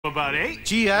About 8?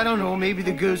 Gee, I don't know. Maybe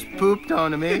the goose pooped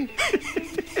on him, eh?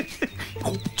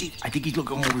 Oh, gee, I think he's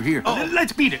looking over here. Oh,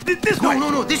 let's beat it. This way.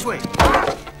 No, this way.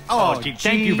 Oh, gee,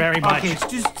 thank you very much. Okay,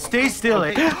 just stay still,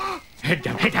 eh? Head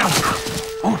down, head down.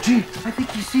 Oh, gee, I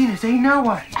think he's seen us, eh? Now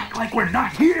what? Act like we're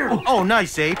not here. Oh,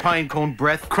 nice, eh? Pine cone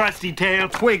breath, Crusty tail,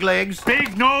 twig legs.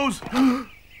 big nose.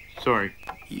 Sorry.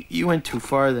 You went too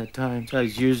far that time.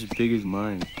 Size yours as big as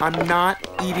mine. I'm not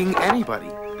eating anybody.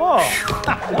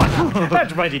 Oh,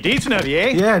 that's mighty decent of you, eh?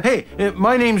 Yeah, hey,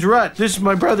 my name's Rut. This is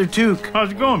my brother, Tuke.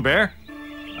 How's it going, Bear?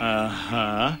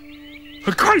 Uh-huh.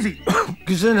 Crazy!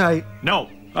 Gesundheit. No.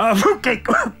 Fruitcake!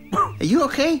 Are you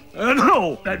okay?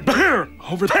 No, that bear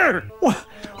over there.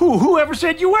 Whoever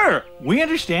said you were? We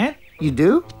understand. You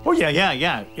do? Oh, yeah.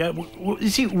 You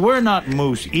see, we're not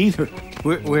moose either.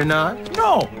 We're not?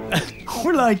 No.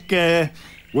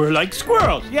 We're like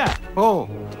squirrels, yeah. Oh,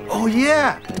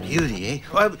 yeah. Beauty,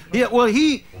 eh? Yeah, well,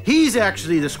 he's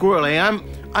actually the squirrel, eh?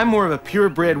 I'm more of a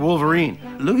purebred Wolverine.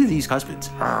 Look at these husbands.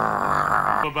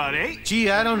 About 8? Gee,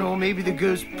 I don't know. Maybe the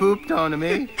goose pooped on him,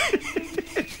 eh?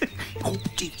 Oh,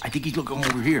 gee, I think he's looking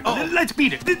over here. Oh, let's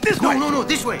beat it. This way. No,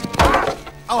 this way.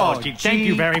 Oh, gee, thank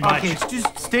you very much. Okay,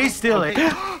 just stay still, eh?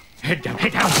 Head down,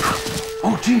 head down.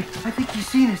 Oh, gee, I think he's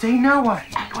seen us, eh? Now what?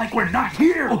 Act like we're not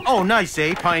here. Oh, nice,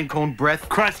 eh? Pine cone breath,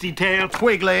 Crusty tail,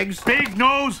 twig legs. big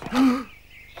nose.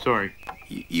 Sorry.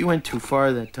 You went too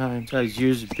far that time. Size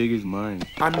yours as big as mine.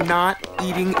 I'm not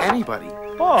eating anybody.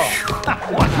 Oh,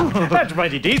 that's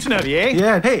mighty decent of you, eh?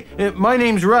 Yeah, hey, my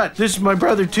name's Rut. This is my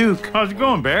brother, Tuke. How's it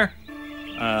going, Bear?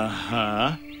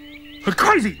 Uh-huh.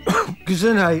 Crazy!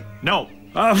 Gesundheit. No.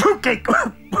 Fruitcake!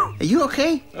 Are you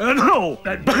okay? No,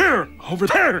 that bear over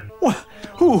there.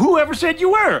 Whoever said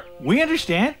you were? We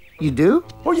understand. You do?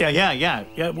 Oh, yeah.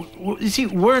 You see,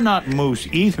 we're not moose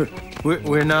either.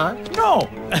 We're not? No.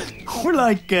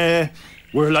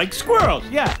 We're like squirrels,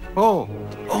 yeah. Oh,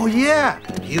 yeah.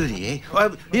 Beauty, eh?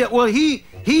 Yeah, well,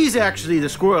 he's actually the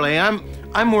squirrel, eh?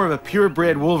 I'm more of a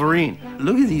purebred Wolverine.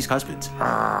 Look at these husbands.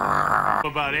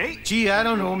 About 8? Gee, I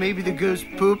don't know. Maybe the goose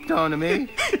pooped on him, eh?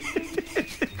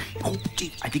 Oh,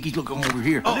 gee, I think he's looking over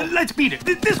here. Oh, let's beat it.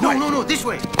 This way. No, this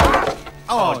way.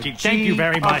 Oh, gee, thank you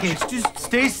very much. Okay, just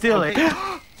stay still, eh?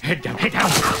 Head down, head down.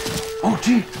 Oh,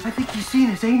 gee, I think he's seen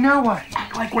us, eh? Now what?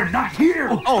 Act like we're not here.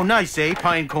 Oh, nice, eh?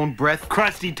 Pine cone breath,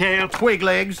 Crusty tail, twig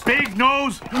legs. big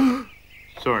nose.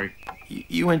 Sorry.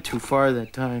 You went too far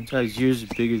that time. Size yours as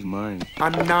big as mine.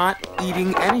 I'm not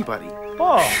eating anybody.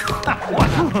 Oh,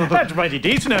 that's mighty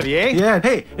decent of you, eh? Yeah,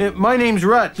 hey, my name's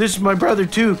Rut. This is my brother,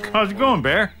 Tuke. How's it going,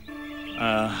 Bear?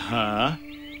 Uh-huh.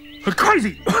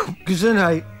 Crazy!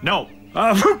 Gesundheit. No.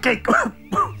 Fruitcake!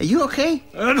 Are you okay?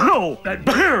 No, that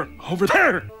bear over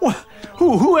there.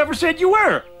 Whoever said you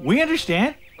were? We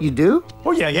understand. You do?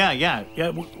 Oh, yeah.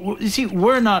 You see,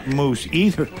 we're not moose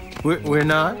either. We're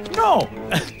not? No.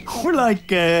 We're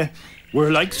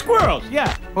like squirrels,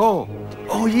 yeah. Oh,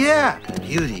 yeah.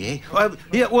 Beauty, eh?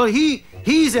 Yeah, well,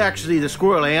 he's actually the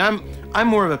squirrel, eh? I'm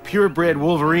more of a purebred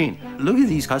Wolverine. Look at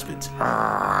these husbands.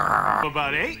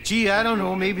 About 8? Gee, I don't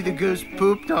know. Maybe the goose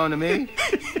pooped on him, eh?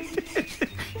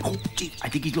 Oh, gee, I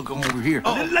think he's looking over here.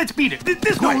 Oh, let's beat it.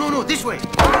 This way. No, this way.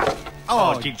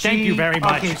 Oh, gee, thank you very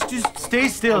much. Okay, just stay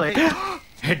still, eh?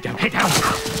 Head down, head down.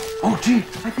 Oh, gee,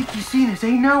 I think he's seen us,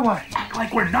 eh? Now what? Act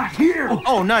like we're not here.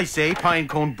 Oh, nice, eh? Pine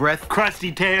cone breath,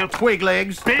 Crusty tail, twig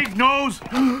legs. big nose.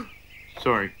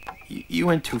 Sorry. You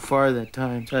went too far that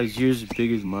time. Size yours as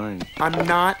big as mine. I'm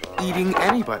not eating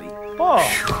anybody.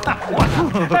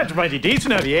 Oh, that's mighty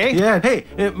decent of you, eh? Yeah, hey,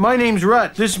 my name's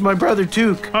Rut. This is my brother,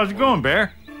 Tuke. How's it going,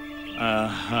 Bear?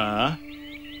 Uh-huh.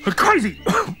 Crazy!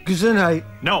 Gesundheit.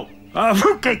 No.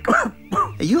 Fruitcake!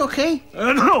 Are you okay?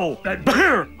 No, that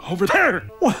bear over there.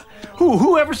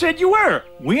 Whoever said you were?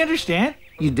 We understand.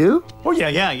 You do? Oh,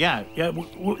 yeah.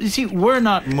 You see, we're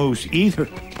not moose either.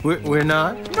 We're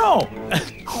not? No.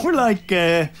 We're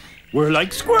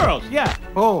like squirrels, yeah.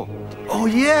 Oh,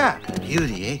 yeah.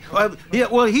 Beauty, eh? Yeah,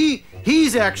 well,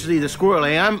 he's actually the squirrel,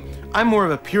 eh? I'm more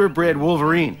of a purebred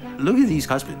Wolverine. Look at these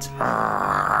husbands.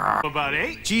 About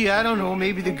 8? Gee, I don't know.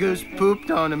 Maybe the goose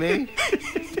pooped on him, eh?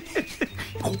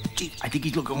 Oh, gee, I think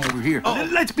he's looking over here. Oh,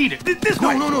 let's beat it. This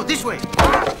way. No, this way.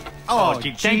 Oh,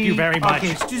 gee, thank you very much.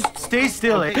 Okay, just stay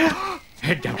still, eh?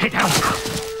 Head down, head down.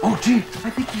 Oh, gee, I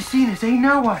think he's seen us, eh?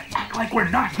 Now what? Act like we're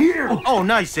not here. Oh,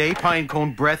 nice, eh? Pine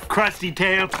cone breath, Crusty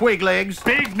tail, twig legs.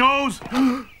 big nose.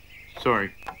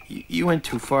 Sorry. You went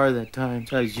too far that time.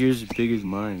 Size yours as big as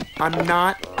mine. I'm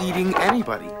not eating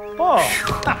anybody. Oh,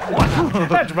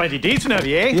 that's mighty decent of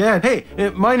you, eh? Yeah, hey,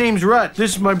 my name's Rut.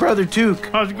 This is my brother, Tuke.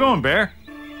 How's it going, Bear?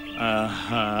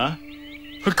 Uh-huh.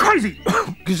 Crazy!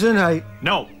 Gesundheit.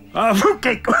 No.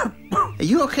 Fruitcake! Are Are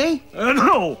you okay?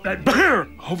 No, that bear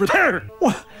over there.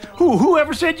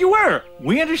 Whoever said you were?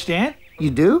 We understand. You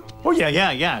do? Oh,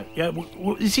 yeah.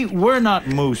 You see, we're not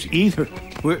moose either.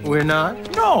 We're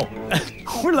not? No,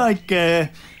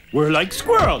 we're like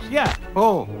squirrels, yeah.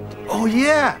 Oh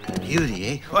yeah.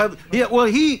 Beauty, eh? Yeah, well,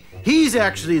 he's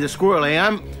actually the squirrel, eh?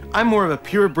 I'm more of a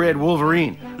purebred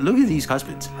Wolverine. Look at these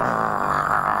husbands.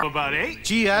 About 8?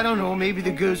 Gee, I don't know. Maybe the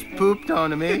goose pooped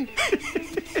on him, eh?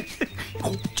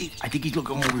 Oh, gee, I think he's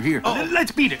looking over here.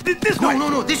 Let's beat it. This way.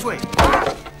 No, this way.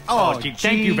 Oh, gee,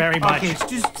 thank you very much. Okay,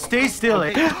 just stay still,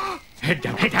 eh? Head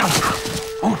down.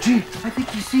 Oh, gee, I think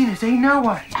he's seen us, eh? Now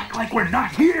what? Act like we're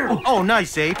not here. Oh,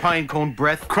 nice, eh? Pine cone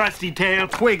breath, Crusty tail,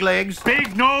 twig legs.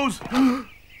 big nose.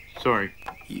 Sorry.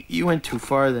 You went too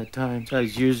far that time.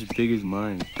 Size yours as big as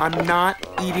mine. I'm not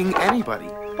eating anybody.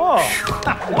 Oh,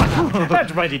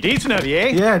 that's mighty decent of you, eh?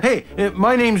 Yeah, hey,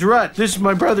 my name's Rut. This is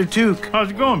my brother, Tuke.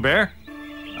 How's it going, Bear?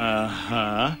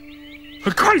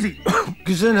 Crazy.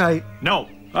 Gesundheit. No.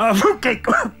 Fruitcake.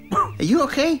 Are you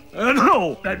okay?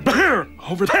 No, that bear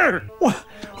over there.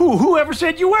 Whoever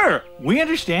said you were? We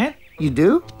understand. You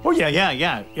do? Oh,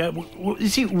 yeah. You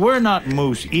see, we're not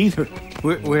moose either.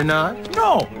 We're not?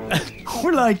 No,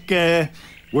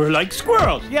 we're like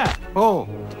squirrels, yeah. Oh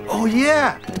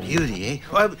yeah. Beauty,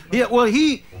 eh? Yeah, well,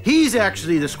 he's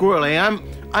actually the squirrel, eh?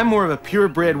 I'm more of a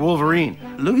purebred Wolverine.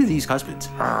 Look at these husbands.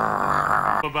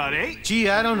 About 8? Gee,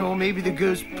 I don't know. Maybe the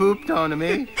goose pooped on him,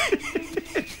 eh?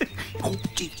 Oh,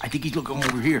 gee, I think he's looking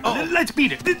over here. Let's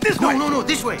beat it. This way. No,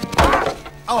 this way.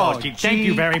 Oh, gee, thank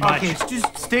you very much. Okay,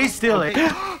 just stay still, eh?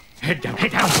 Head down.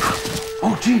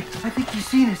 Oh, gee, I think he's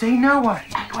seen us, eh? Now what?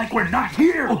 Act like we're not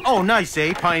here. Oh, nice,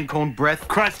 eh? Pine cone breath,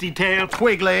 Crusty tail,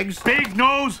 twig legs. big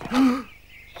nose.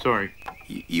 Sorry.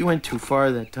 You went too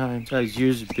far that time. Size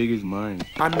yours as big as mine.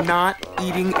 I'm not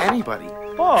eating anybody.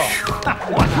 Oh,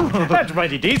 that's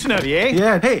mighty decent of you, eh?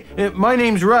 Yeah, hey, my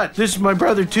name's Rut. This is my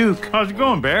brother, Tuke. How's it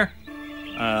going, Bear?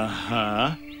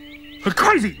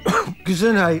 Crazy.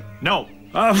 Gesundheit. No.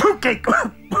 Fruitcake.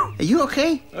 Are you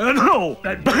okay? No,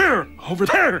 that bear over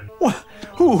there.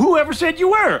 Whoever said you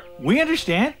were? We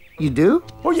understand. You do?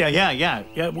 Oh, yeah.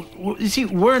 You see,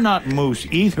 we're not moose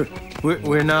either.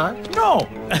 We're not? No,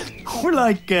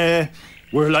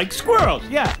 we're like squirrels,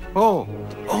 yeah. Oh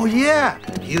yeah.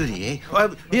 Beauty, eh?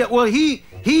 Yeah, well,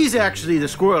 he's actually the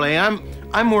squirrel, eh?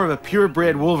 I'm more of a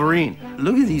purebred Wolverine.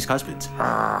 Look at these husbands.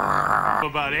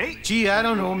 About 8? Gee, I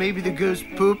don't know. Maybe the goose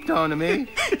pooped on him, eh?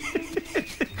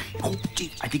 Oh,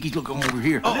 gee, I think he's looking over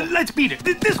here. Let's beat it.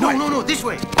 This way. No, this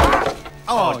way.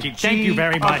 Oh, gee, thank you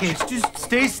very much. Okay, just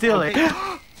stay still, eh?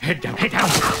 Head down.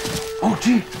 Oh,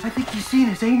 gee, I think he's seen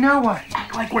us, eh? Now what?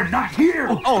 Act like we're not here.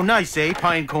 Oh, nice, eh?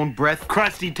 Pine cone breath,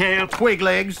 Crusty tail, twig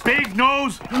legs. big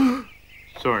nose.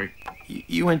 Sorry.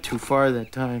 You went too far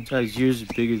that time. Size yours as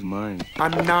big as mine.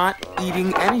 I'm not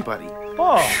eating anybody.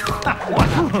 Oh,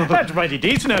 that's mighty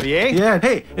decent of you, eh? Yeah,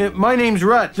 hey, my name's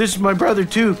Rut. This is my brother,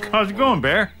 Tuke. How's it going,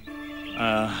 Bear?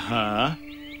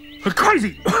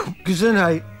 Crazy.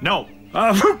 Gesundheit. No.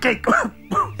 Fruitcake.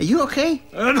 Are you okay?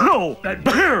 No, that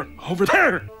bear over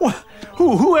there.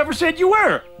 Whoever said you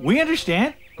were? We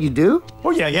understand. You do?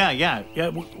 Oh, yeah.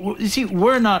 You see,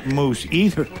 we're not moose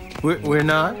either. We're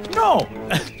not? No,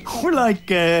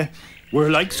 we're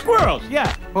like squirrels,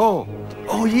 yeah. Oh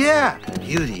yeah.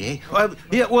 Beauty, eh?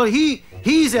 Yeah, well,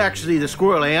 he's actually the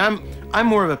squirrel, eh? I'm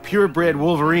more of a purebred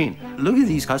Wolverine. Look at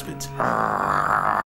these husbands.